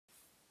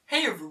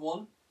Hey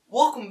everyone,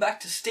 welcome back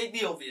to State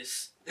the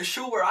Obvious, the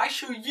show where I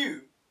show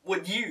you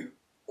what you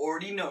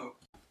already know,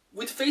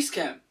 with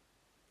facecam.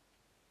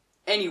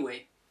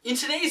 Anyway, in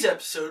today's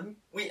episode,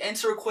 we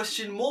answer a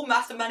question more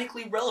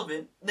mathematically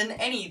relevant than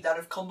any that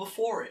have come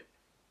before it.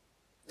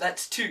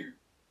 That's two.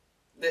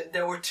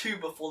 There were two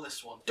before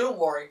this one. Don't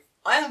worry,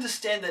 I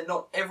understand that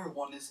not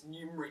everyone is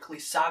numerically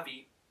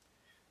savvy,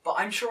 but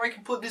I'm sure I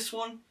can put this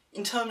one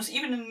in terms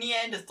even a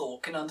Neanderthal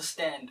can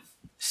understand.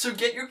 So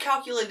get your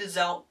calculators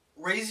out,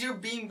 raise your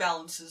beam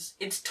balances,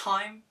 it's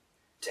time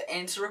to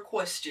answer a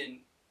question.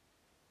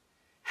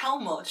 How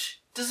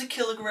much does a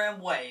kilogram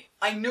weigh?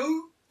 I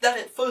know that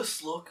at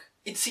first look,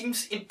 it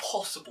seems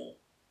impossible.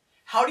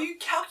 How do you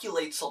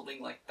calculate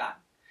something like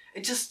that?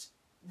 It just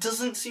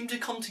doesn't seem to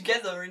come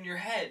together in your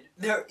head.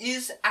 There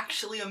is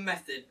actually a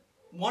method,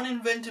 one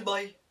invented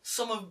by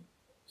some of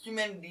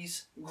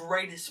humanity's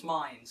greatest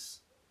minds.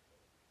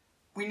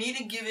 We need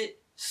to give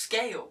it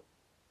scale.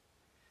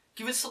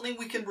 Give it something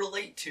we can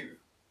relate to.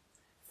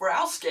 For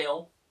our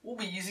scale, we'll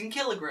be using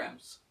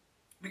kilograms,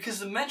 because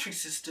the metric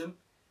system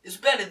is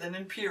better than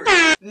imperial.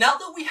 Now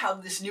that we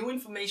have this new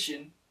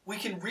information, we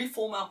can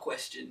reform our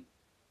question.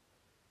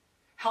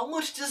 How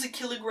much does a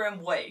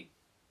kilogram weigh?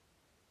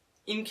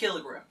 In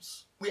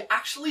kilograms. We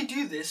actually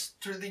do this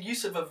through the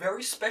use of a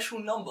very special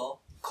number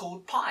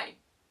called pi.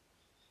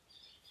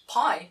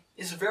 Pi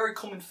is a very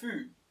common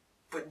food,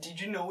 but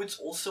did you know it's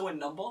also a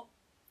number?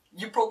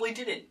 You probably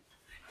didn't,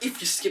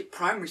 if you skipped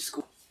primary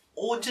school,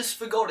 or just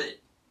forgot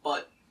it,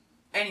 but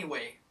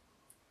anyway,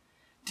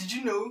 did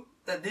you know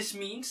that this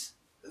means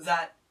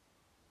that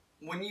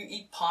when you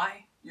eat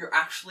pie, you're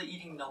actually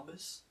eating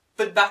numbers?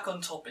 But back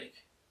on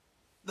topic.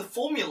 The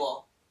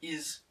formula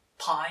is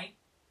pi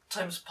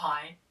times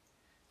pi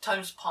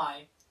times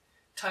pi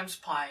times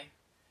pi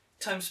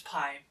times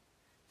pi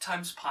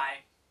times pi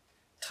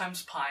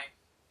times pi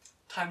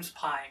times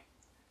pi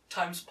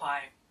times pi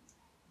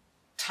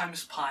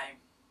times pi.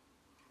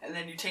 And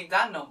then you take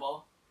that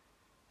number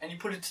and you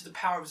put it to the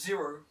power of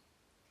 0,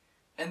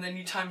 and then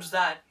you times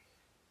that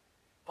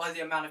by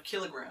the amount of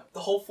kilograms. The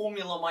whole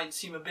formula might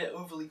seem a bit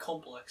overly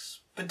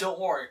complex, but don't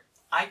worry,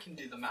 I can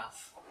do the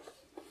math.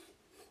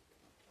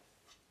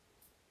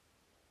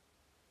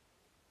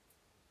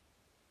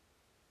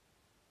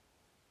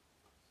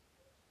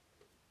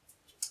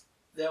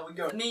 There we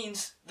go. It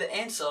means the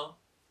answer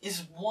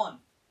is 1.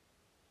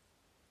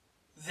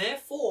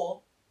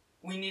 Therefore,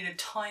 we need to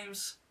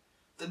times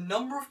the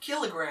number of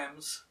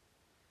kilograms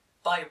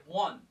by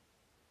 1.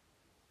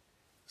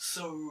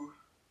 So,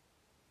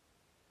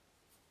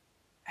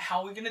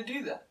 how are we going to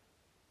do that,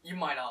 you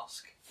might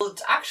ask? Well,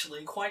 it's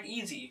actually quite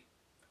easy,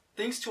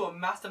 thanks to a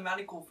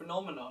mathematical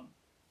phenomenon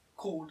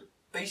called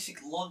basic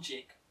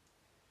logic.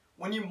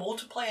 When you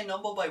multiply a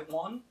number by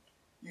 1,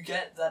 you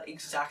get that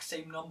exact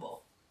same number.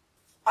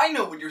 I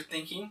know what you're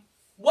thinking.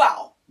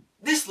 Wow,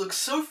 this looks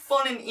so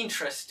fun and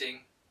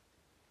interesting.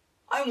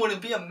 I want to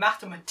be a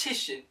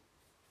mathematician.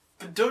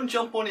 But don't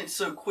jump on it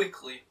so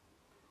quickly.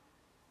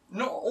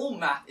 Not all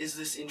math is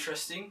this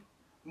interesting.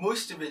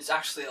 Most of it's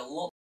actually a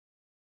lot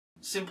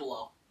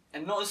simpler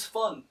and not as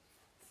fun.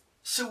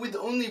 So with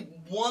only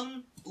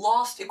one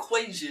last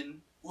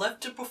equation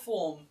left to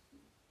perform,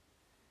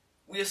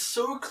 we are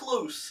so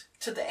close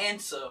to the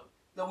answer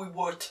that we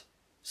worked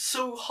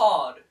so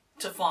hard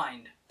to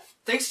find.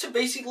 Thanks to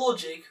basic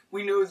logic,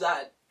 we know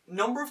that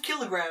number of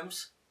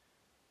kilograms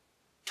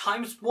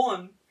times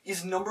 1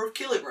 is number of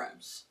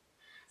kilograms.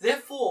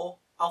 Therefore,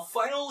 our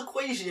final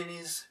equation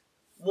is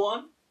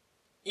 1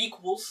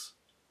 equals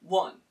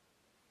 1.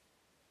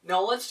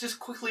 Now let's just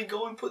quickly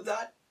go and put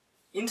that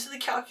into the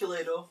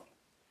calculator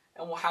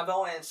and we'll have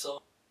our answer.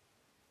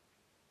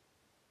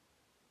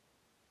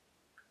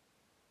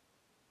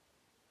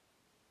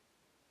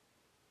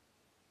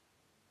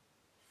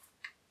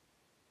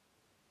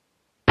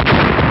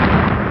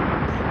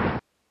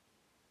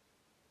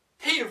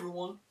 Hey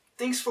everyone,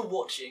 thanks for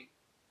watching.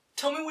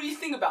 Tell me what you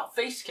think about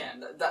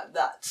facecam.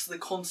 That's the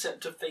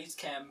concept of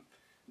facecam,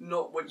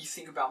 not what you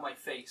think about my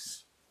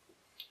face.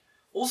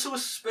 Also a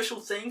special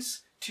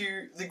thanks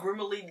to the Grim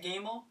Elite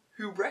Gamer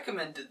who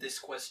recommended this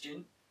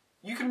question.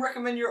 You can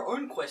recommend your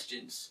own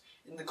questions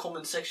in the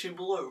comment section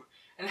below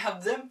and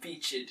have them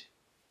featured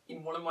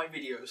in one of my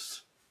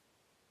videos.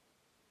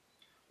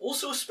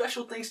 Also a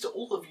special thanks to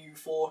all of you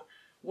for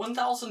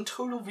 1,000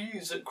 total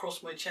views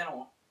across my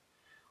channel.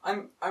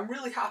 I'm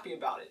really happy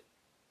about it.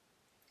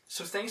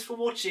 So thanks for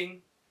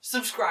watching,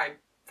 subscribe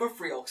for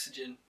free oxygen.